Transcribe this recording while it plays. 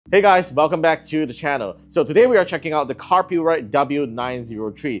Hey guys, welcome back to the channel. So today we are checking out the Carpuride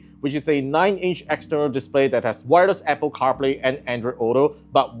W903, which is a 9-inch external display that has wireless Apple CarPlay and Android Auto.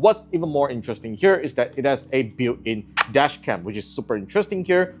 But what's even more interesting here is that it has a built-in Dashcam, which is super interesting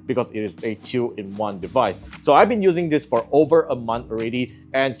here because it is a 2-in-1 device. So I've been using this for over a month already,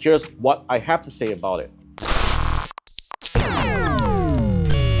 and here's what I have to say about it.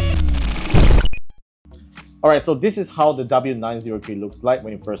 Alright, so this is how the W903 looks like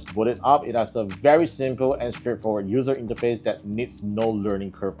when you first boot it up. It has a very simple and straightforward user interface that needs no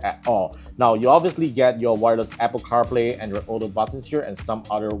learning curve at all. Now, you obviously get your wireless Apple CarPlay, Android Auto buttons here, and some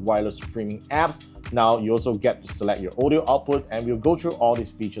other wireless streaming apps. Now, you also get to select your audio output, and we'll go through all these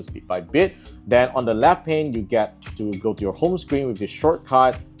features bit by bit. Then on the left pane, you get to go to your home screen with this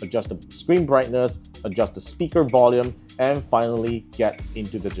shortcut, adjust the screen brightness, adjust the speaker volume, and finally get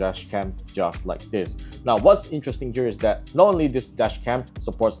into the Dashcam just like this. Now, what's interesting here is that not only this Dashcam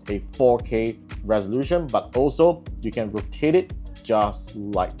supports a 4K resolution, but also you can rotate it just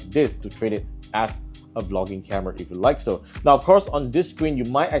like this to treat it as a vlogging camera if you like so. Now, of course, on this screen, you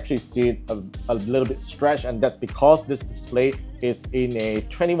might actually see it a little bit stretched, and that's because this display is in a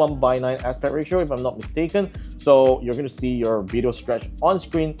 21:9 aspect ratio, if I'm not mistaken. So you're going to see your video stretch on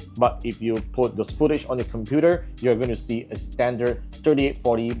screen, but if you put those footage on your computer, you're going to see a standard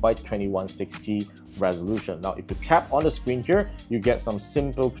 3840 by 2160 resolution. Now, if you tap on the screen here, you get some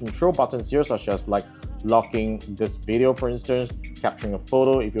simple control buttons here, such as like locking this video, for instance, capturing a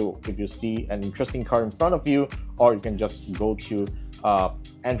photo if you see an interesting car in front of you, or you can just go to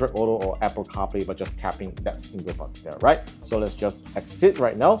Android Auto or Apple CarPlay by just tapping that single button there, right? So let's just exit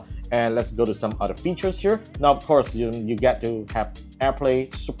right now and let's go to some other features here. Now, of course, you get to have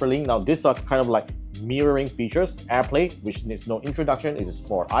AirPlay, SuperLink. Now, these are kind of like mirroring features. AirPlay, which needs no introduction, is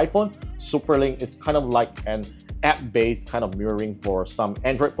for iPhone. SuperLink is kind of like an app-based kind of mirroring for some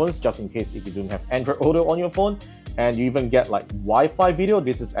Android phones, just in case if you don't have Android Auto on your phone. And you even get like Wi-Fi video.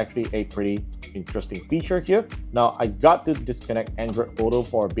 This is actually a pretty interesting feature here. Now, I got to disconnect Android Auto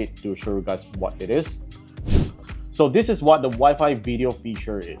for a bit to show you guys what it is. So this is what the Wi-Fi video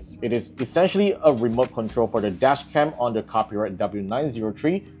feature is. It is essentially a remote control for the Dashcam on the Carpuride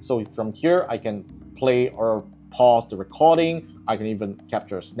W903. So from here, I can play or pause the recording. I can even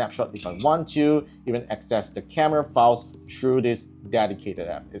capture a snapshot if I want to, even access the camera files through this dedicated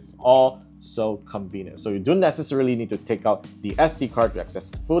app. It's all so convenient. So you don't necessarily need to take out the SD card to access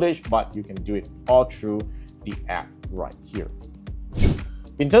the footage, but you can do it all through the app right here.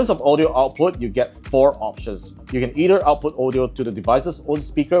 In terms of audio output, you get 4 options. You can either output audio to the device's own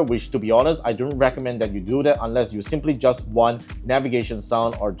speaker, which, to be honest, I don't recommend that you do that unless you simply just want navigation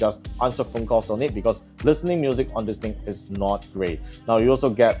sound or just answer phone calls on it, because listening music on this thing is not great. Now, you also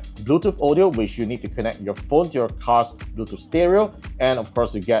get Bluetooth audio, which you need to connect your phone to your car's Bluetooth stereo. And of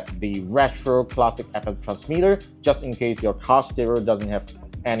course, you get the retro classic FM transmitter, just in case your car stereo doesn't have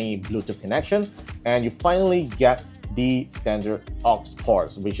any Bluetooth connection. And you finally get the standard aux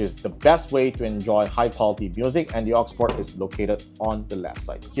ports, which is the best way to enjoy high quality music, and the aux port is located on the left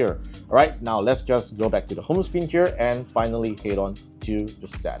side here. All right, now let's just go back to the home screen here and finally head on to the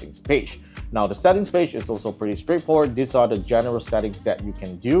settings page. Now, the settings page is also pretty straightforward. These are the general settings that you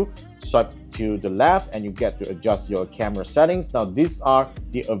can do. Swipe to the left and you get to adjust your camera settings. Now, these are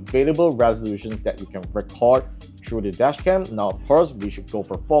the available resolutions that you can record through the Dashcam. Now, of course, we should go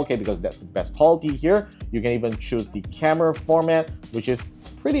for 4K because that's the best quality here. You can even choose the camera format, which is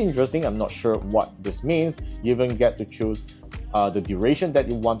pretty interesting. I'm not sure what this means. You even get to choose the duration that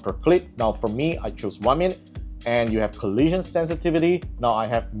you want per clip. Now, for me, I chose 1 minute. And you have collision sensitivity. Now, I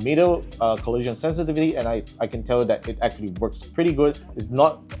have middle collision sensitivity, and I can tell you that it actually works pretty good. It's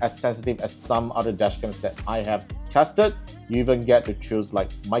not as sensitive as some other dashcams that I have tested. You even get to choose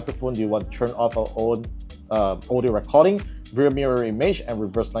like microphone. Do you want to turn off our own audio recording, rear mirror image, and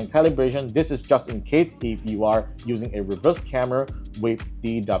reverse line calibration? This is just in case if you are using a reverse camera with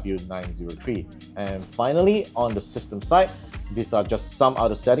the W903. And finally, on the system side, these are just some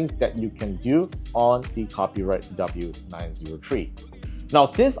other settings that you can do on the Carpuride W903. Now,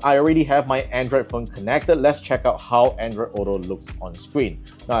 since I already have my Android phone connected, let's check out how Android Auto looks on screen.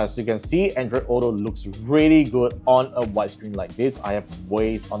 Now, as you can see, Android Auto looks really good on a widescreen like this. I have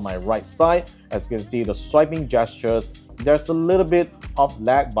Waze on my right side. As you can see, the swiping gestures, there's a little bit of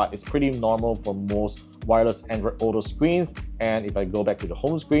lag, but it's pretty normal for most wireless Android Auto screens. And if I go back to the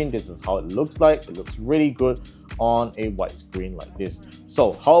home screen, this is how it looks like. It looks really good on a wide screen like this.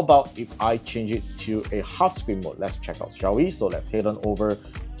 So how about if I change it to a half screen mode? Let's check out, shall we? So let's head on over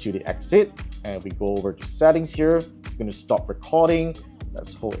to the exit and we go over to settings here. It's going to stop recording.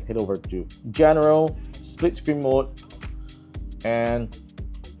 Let's head over to general, split screen mode, and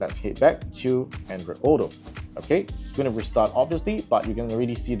Let's head back to Android Auto. Okay, it's going to restart obviously, but you can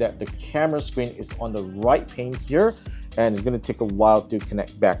already see that the camera screen is on the right pane here, and it's going to take a while to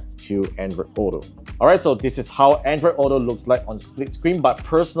connect back to Android Auto. Alright, so this is how Android Auto looks like on split screen, but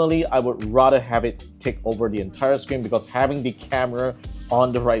personally I would rather have it take over the entire screen because having the camera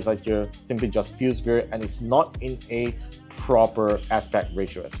on the right side here simply just feels good, and it's not in a proper aspect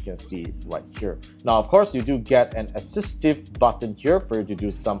ratio as you can see right here. Now of course you do get an assistive button here for you to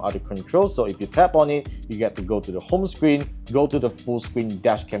do some other controls. So if you tap on it, you get to go to the home screen, go to the full screen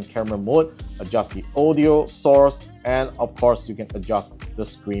dashcam camera mode, adjust the audio source, and of course you can adjust the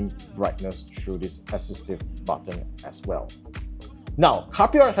screen brightness through this assistive button as well. Now,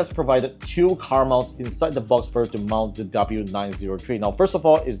 Carpuride has provided 2 car mounts inside the box for you to mount the W903. Now, first of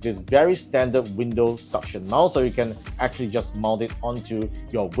all, is this very standard window suction mount, so you can actually just mount it onto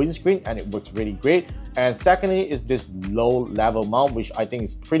your windscreen and it works really great. And secondly is this low level mount, which I think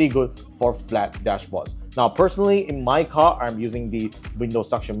is pretty good for flat dashboards. Now, personally, in my car, I'm using the window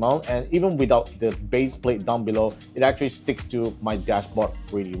suction mount, and even without the base plate down below, it actually sticks to my dashboard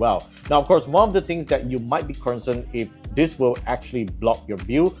really well. Now, of course, one of the things that you might be concerned if this will actually block your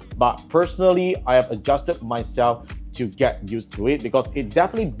view, but personally, I have adjusted myself to get used to it because it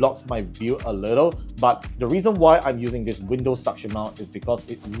definitely blocks my view a little. But the reason why I'm using this window suction mount is because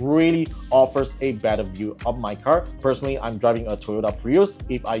it really offers a better view of my car. Personally, I'm driving a Toyota Prius.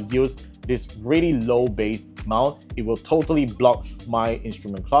 If I use this really low base mount, it will totally block my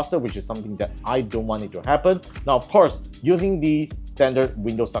instrument cluster, which is something that I don't want it to happen. Now, of course, using the standard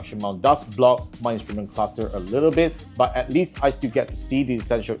window suction mount does block my instrument cluster a little bit, but at least I still get to see the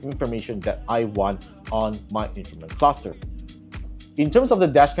essential information that I want on my instrument cluster. In terms of the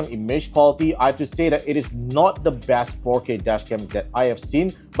dashcam image quality, I have to say that it is not the best 4K dashcam that I have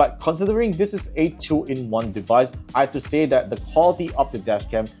seen, but considering this is a 2-in-1 device, I have to say that the quality of the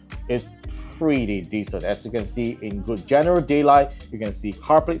dashcam is pretty decent. As you can see, in good general daylight, you can see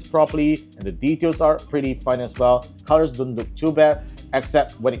car plates properly, and the details are pretty fine as well. Colors don't look too bad,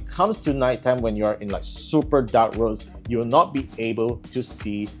 except when it comes to nighttime, when you're in like super dark roads, you will not be able to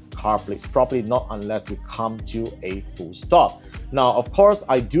see car plates properly, not unless you come to a full stop. Now, of course,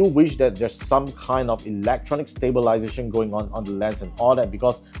 I do wish that there's some kind of electronic stabilization going on the lens and all that,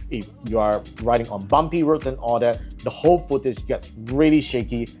 because if you are riding on bumpy roads and all that, the whole footage gets really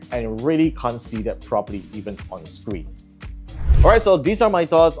shaky and you really can't see that properly even on screen. Alright, so these are my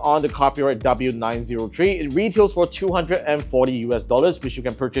thoughts on the Carpuride W903. It retails for $240 which you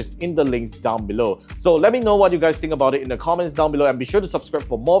can purchase in the links down below. So let me know what you guys think about it in the comments down below, and be sure to subscribe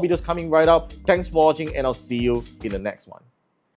for more videos coming right up. Thanks for watching, and I'll see you in the next one.